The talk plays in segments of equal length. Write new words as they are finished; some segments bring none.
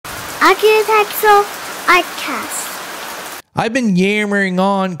Architectural Artcast. I've been yammering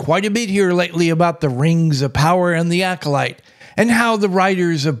on quite a bit here lately about the Rings of Power and the Acolyte, and how the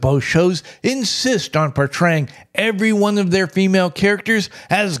writers of both shows insist on portraying every one of their female characters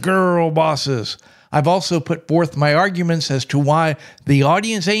as girl bosses. I've also put forth my arguments as to why the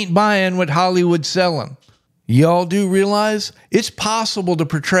audience ain't buying what Hollywood's selling. Y'all do realize it's possible to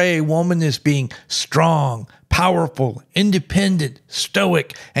portray a woman as being strong, powerful, independent,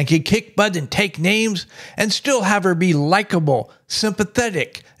 stoic, and can kick butt and take names, and still have her be likable,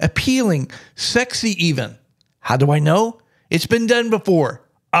 sympathetic, appealing, sexy even. How do I know? It's been done before.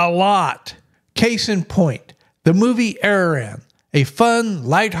 A lot. Case in point, the movie Arahan, a fun,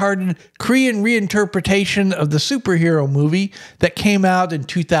 lighthearted Korean reinterpretation of the superhero movie that came out in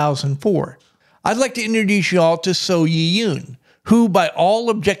 2004. I'd like to introduce y'all to So Yi-yoon, who by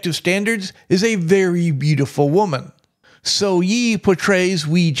all objective standards is a very beautiful woman. So Yi portrays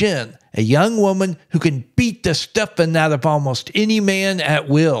Wee Jin, a young woman who can beat the stuffing out of almost any man at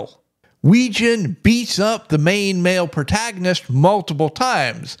will. Wee Jin beats up the main male protagonist multiple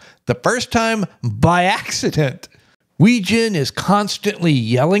times, the first time by accident. Wee Jin is constantly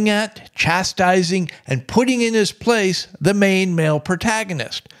yelling at, chastising, and putting in his place the main male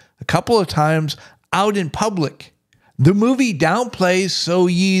protagonist, a couple of times out in public. The movie downplays So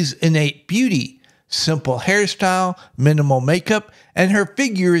Yi's innate beauty, simple hairstyle, minimal makeup, and her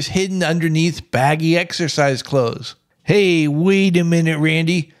figure is hidden underneath baggy exercise clothes. Hey, wait a minute,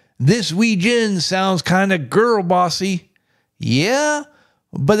 Randy. This Wee Jin sounds kinda girl bossy. Yeah,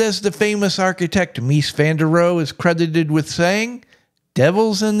 but as the famous architect Mies van der Rohe is credited with saying,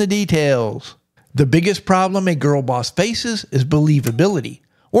 devil's in the details. The biggest problem a girl boss faces is believability.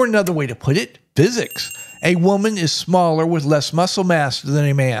 Or another way to put it, physics. A woman is smaller with less muscle mass than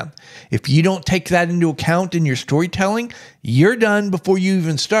a man. If you don't take that into account in your storytelling, you're done before you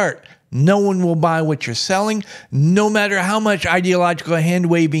even start. No one will buy what you're selling, no matter how much ideological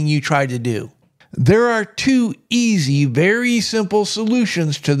hand-waving you try to do. There are two easy, very simple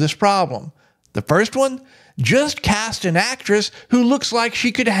solutions to this problem. The first one, just cast an actress who looks like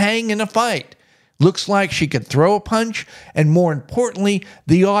she could hang in a fight. Looks like she could throw a punch, and more importantly,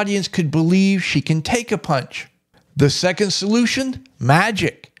 the audience could believe she can take a punch. The second solution,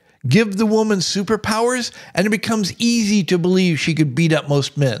 magic. Give the woman superpowers, and it becomes easy to believe she could beat up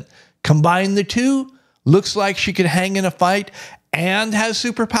most men. Combine the two, looks like she could hang in a fight, and has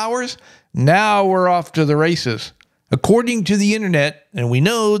superpowers. Now we're off to the races. According to the internet, and we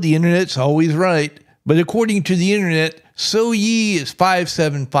know the internet's always right, but according to the internet, So Yi is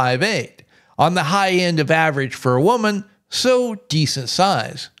 5'7", 5'8". On the high end of average for a woman, so decent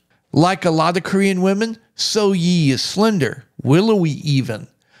size. Like a lot of Korean women, So Yi is slender, willowy even.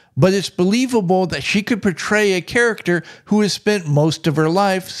 But it's believable that she could portray a character who has spent most of her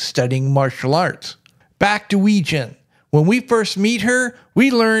life studying martial arts. Back to Wee Jin. When we first meet her,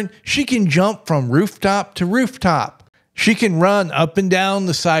 we learn she can jump from rooftop to rooftop. She can run up and down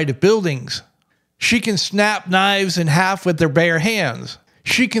the side of buildings. She can snap knives in half with her bare hands.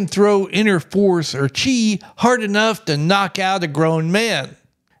 She can throw inner force or chi hard enough to knock out a grown man.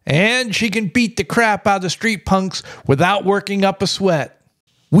 And she can beat the crap out of street punks without working up a sweat.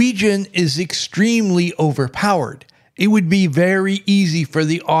 Wee Jin is extremely overpowered. It would be very easy for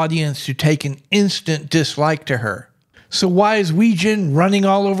the audience to take an instant dislike to her. So why is Wee Jin running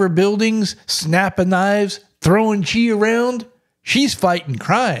all over buildings, snapping knives, throwing chi around? She's fighting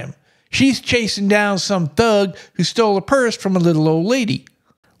crime. She's chasing down some thug who stole a purse from a little old lady.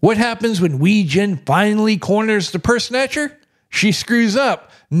 What happens when Wee Jin finally corners the purse snatcher? She screws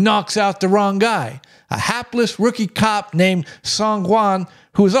up, knocks out the wrong guy, a hapless rookie cop named Song-hwan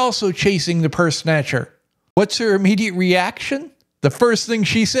who is also chasing the purse snatcher. What's her immediate reaction? The first thing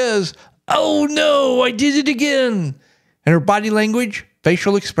she says, "Oh no, I did it again." And her body language,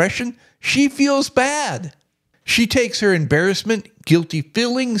 facial expression, she feels bad. She takes her embarrassment, guilty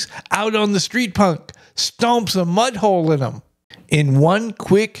feelings out on the street punk, stomps a mud hole in him. In one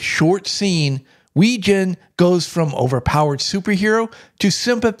quick, short scene, Wee Jin goes from overpowered superhero to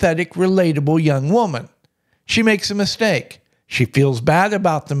sympathetic, relatable young woman. She makes a mistake. She feels bad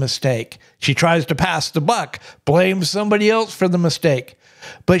about the mistake. She tries to pass the buck, blames somebody else for the mistake.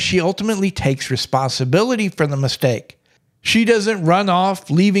 But she ultimately takes responsibility for the mistake. She doesn't run off,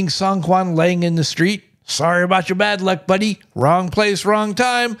 leaving Song-hwan laying in the street. "Sorry about your bad luck, buddy. Wrong place, wrong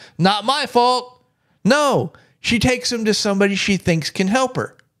time. Not my fault." No, she takes him to somebody she thinks can help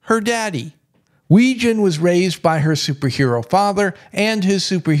her, her daddy. Wee Jin was raised by her superhero father and his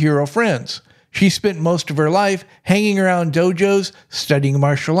superhero friends. She spent most of her life hanging around dojos, studying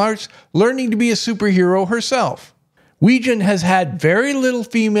martial arts, learning to be a superhero herself. Weijin has had very little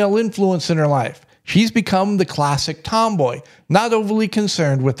female influence in her life. She's become the classic tomboy, not overly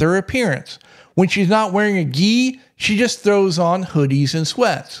concerned with her appearance. When she's not wearing a gi, she just throws on hoodies and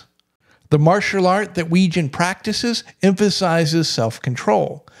sweats. The martial art that Weijin practices emphasizes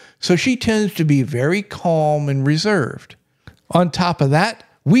self-control, so she tends to be very calm and reserved. On top of that,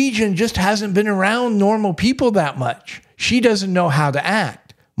 Weijin just hasn't been around normal people that much. She doesn't know how to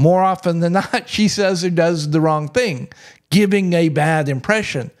act. More often than not, she says or does the wrong thing, giving a bad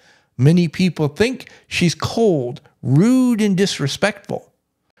impression. Many people think she's cold, rude, and disrespectful.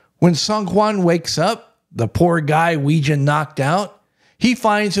 When Songkwan wakes up, the poor guy Weijin knocked out, he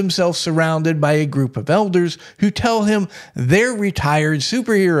finds himself surrounded by a group of elders who tell him they're retired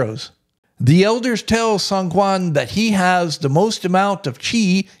superheroes. The elders tell Songkwan that he has the most amount of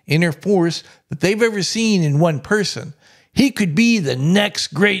chi, inner force, that they've ever seen in one person. He could be the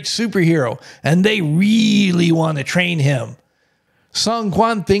next great superhero, and they really want to train him.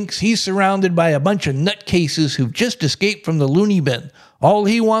 Songkwan thinks he's surrounded by a bunch of nutcases who've just escaped from the loony bin. All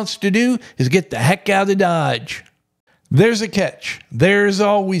he wants to do is get the heck out of Dodge. There's a catch. There's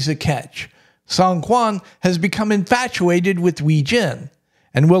always a catch. Songkwan has become infatuated with Weijin.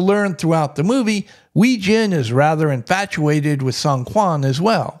 And we'll learn throughout the movie, Weijin is rather infatuated with Songkwan as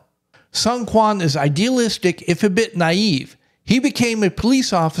well. Songkwan is idealistic if a bit naive. He became a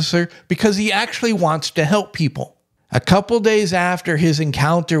police officer because he actually wants to help people. A couple days after his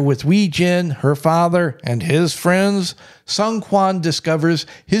encounter with Weijin, her father, and his friends, Songkwan discovers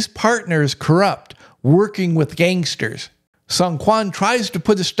his partner is corrupt, working with gangsters. Songkwan tries to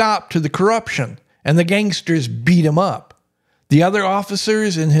put a stop to the corruption, and the gangsters beat him up. The other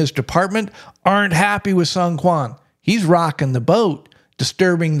officers in his department aren't happy with Songkwan. He's rocking the boat,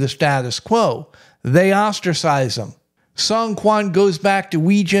 disturbing the status quo. They ostracize him. Songkwan goes back to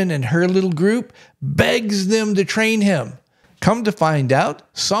Weijin and her little group, begs them to train him. Come to find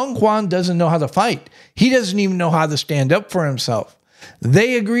out, Songkwan doesn't know how to fight. He doesn't even know how to stand up for himself.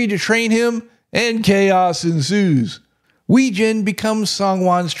 They agree to train him, and chaos ensues. Weijin becomes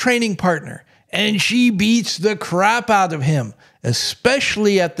Songkwan's training partner, and she beats the crap out of him,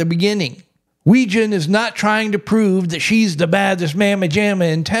 especially at the beginning. Weijin is not trying to prove that she's the baddest mamma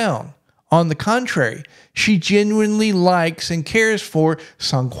jamma in town. On the contrary, she genuinely likes and cares for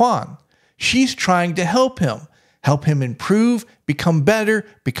Songkwan. She's trying to help him improve, become better,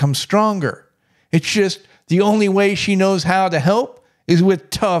 become stronger. It's just the only way she knows how to help is with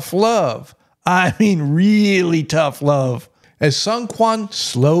tough love. I mean, really tough love. As Songkwan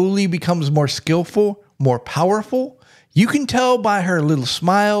slowly becomes more skillful, more powerful, you can tell by her little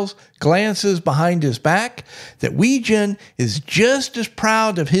smiles, glances behind his back, that Weijin is just as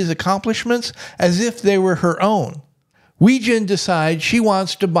proud of his accomplishments as if they were her own. Weijin decides she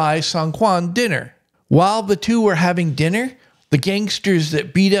wants to buy Songkwan dinner. While the two are having dinner, the gangsters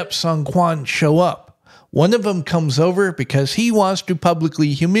that beat up Songkwan show up. One of them comes over because he wants to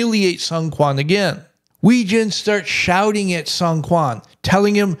publicly humiliate Songkwan again. Weijin starts shouting at Songkwan,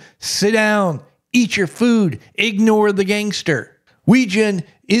 telling him, "Sit down, eat your food, ignore the gangster." Weijin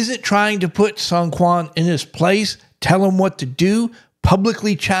isn't trying to put Songkwan in his place, tell him what to do,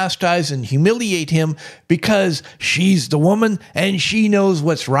 publicly chastise and humiliate him because she's the woman and she knows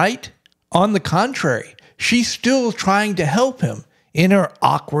what's right. On the contrary, she's still trying to help him in her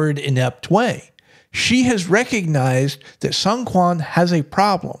awkward, inept way. She has recognized that Songkwan has a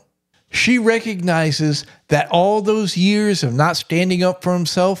problem. She recognizes that all those years of not standing up for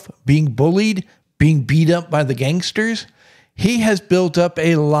himself, being bullied, being beat up by the gangsters, he has built up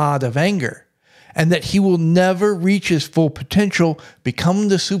a lot of anger, and that he will never reach his full potential, become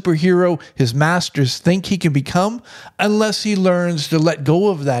the superhero his masters think he can become, unless he learns to let go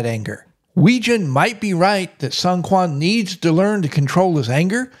of that anger. Weijin might be right that Songkwan needs to learn to control his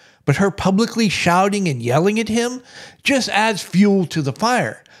anger, but her publicly shouting and yelling at him just adds fuel to the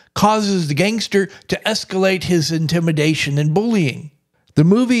fire, causes the gangster to escalate his intimidation and bullying. The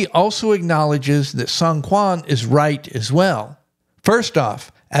movie also acknowledges that Songkwan is right as well. First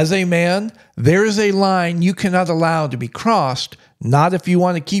off, as a man, there is a line you cannot allow to be crossed, not if you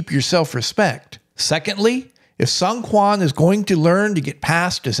want to keep your self-respect. Secondly, if Songkwan is going to learn to get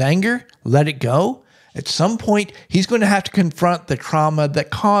past his anger, let it go, at some point he's going to have to confront the trauma that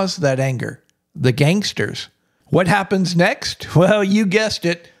caused that anger, the gangsters. What happens next? Well, you guessed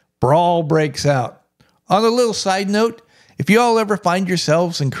it, brawl breaks out. On a little side note, if you all ever find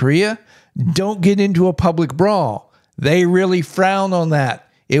yourselves in Korea, don't get into a public brawl. They really frown on that.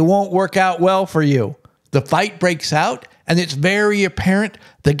 It won't work out well for you. The fight breaks out, and it's very apparent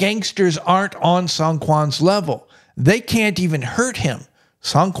the gangsters aren't on Songkwan's level. They can't even hurt him.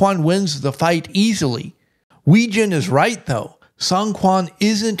 Songkwan wins the fight easily. Weijin is right though. Song Quan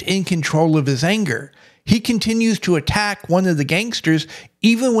isn't in control of his anger. He continues to attack one of the gangsters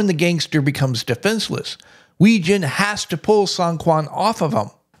even when the gangster becomes defenseless. Weijin has to pull Song Quan off of him.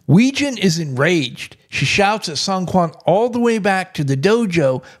 Weijin is enraged. She shouts at Song Quan all the way back to the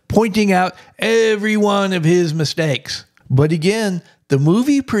dojo, pointing out every one of his mistakes. But again, the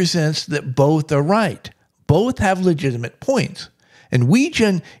movie presents that both are right. Both have legitimate points. And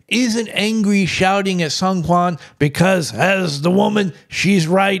Weijin isn't angry shouting at Song Quan because, as the woman, she's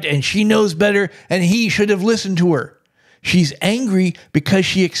right and she knows better and he should have listened to her. She's angry because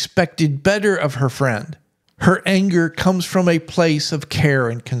she expected better of her friend. Her anger comes from a place of care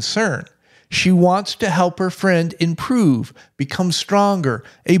and concern. She wants to help her friend improve, become stronger,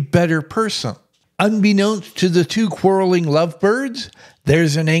 a better person. Unbeknownst to the two quarreling lovebirds,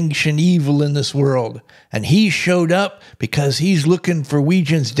 there's an ancient evil in this world, and he showed up because he's looking for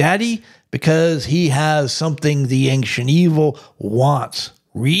Weijin's daddy because he has something the ancient evil wants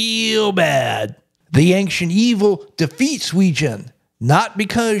real bad. The ancient evil defeats Weijin, not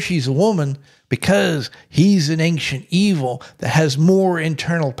because she's a woman, because he's an ancient evil that has more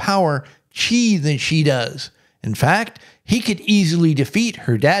internal power, chi, than she does. In fact, he could easily defeat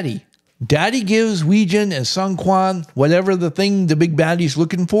her daddy. Daddy gives Weijin and Song Quan whatever the thing the big baddie's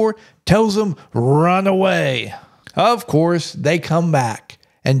looking for, tells them, run away. Of course, they come back,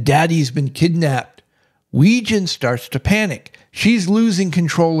 and Daddy's been kidnapped. Weijin starts to panic. She's losing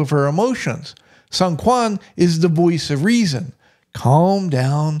control of her emotions. Song Quan is the voice of reason. Calm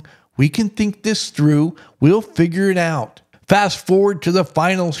down. We can think this through. We'll figure it out. Fast forward to the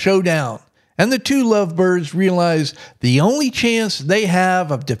final showdown. And the two lovebirds realize the only chance they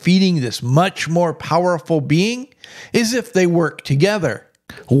have of defeating this much more powerful being is if they work together.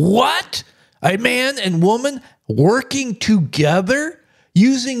 What? A man and woman working together?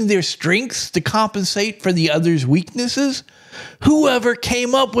 Using their strengths to compensate for the other's weaknesses? Whoever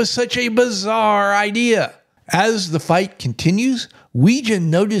came up with such a bizarre idea? As the fight continues, Weijin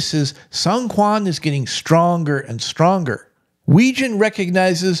notices Song Quan is getting stronger and stronger. Weijin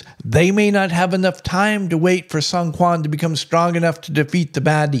recognizes they may not have enough time to wait for Song Quan to become strong enough to defeat the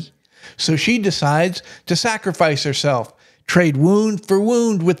baddie. So she decides to sacrifice herself, trade wound for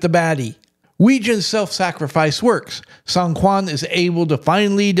wound with the baddie. Weijin's self-sacrifice works. Song Quan is able to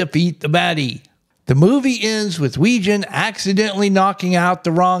finally defeat the baddie. The movie ends with Weijin accidentally knocking out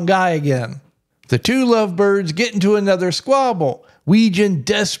the wrong guy again. The two lovebirds get into another squabble, Weijin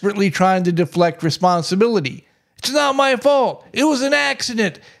desperately trying to deflect responsibility. It's not my fault. It was an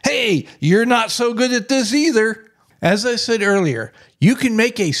accident. Hey, you're not so good at this either. As I said earlier, you can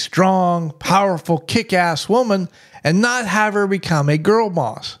make a strong, powerful, kick-ass woman and not have her become a girl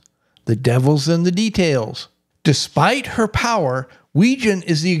boss. The devil's in the details. Despite her power, Weijin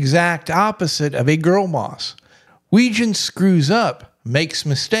is the exact opposite of a girl boss. Weijin screws up, makes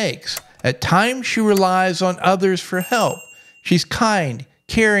mistakes. At times she relies on others for help. She's kind,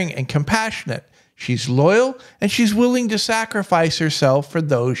 caring, and compassionate. She's loyal, and she's willing to sacrifice herself for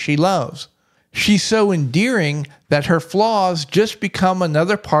those she loves. She's so endearing that her flaws just become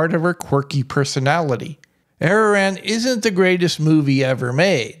another part of her quirky personality. Arahan isn't the greatest movie ever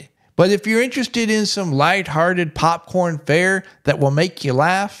made, but if you're interested in some light-hearted popcorn fare that will make you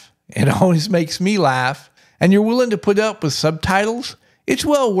laugh, it always makes me laugh, and you're willing to put up with subtitles, it's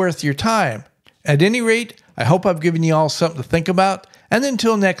well worth your time. At any rate, I hope I've given you all something to think about, and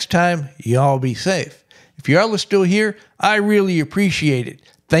until next time, y'all be safe. If y'all are still here, I really appreciate it.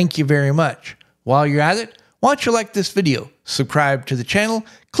 Thank you very much. While you're at it, why don't you like this video, subscribe to the channel,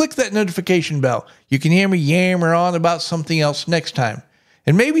 click that notification bell. You can hear me yammer on about something else next time.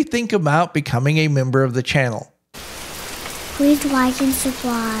 And maybe think about becoming a member of the channel. Please like and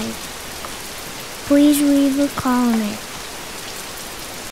subscribe. Please leave a comment.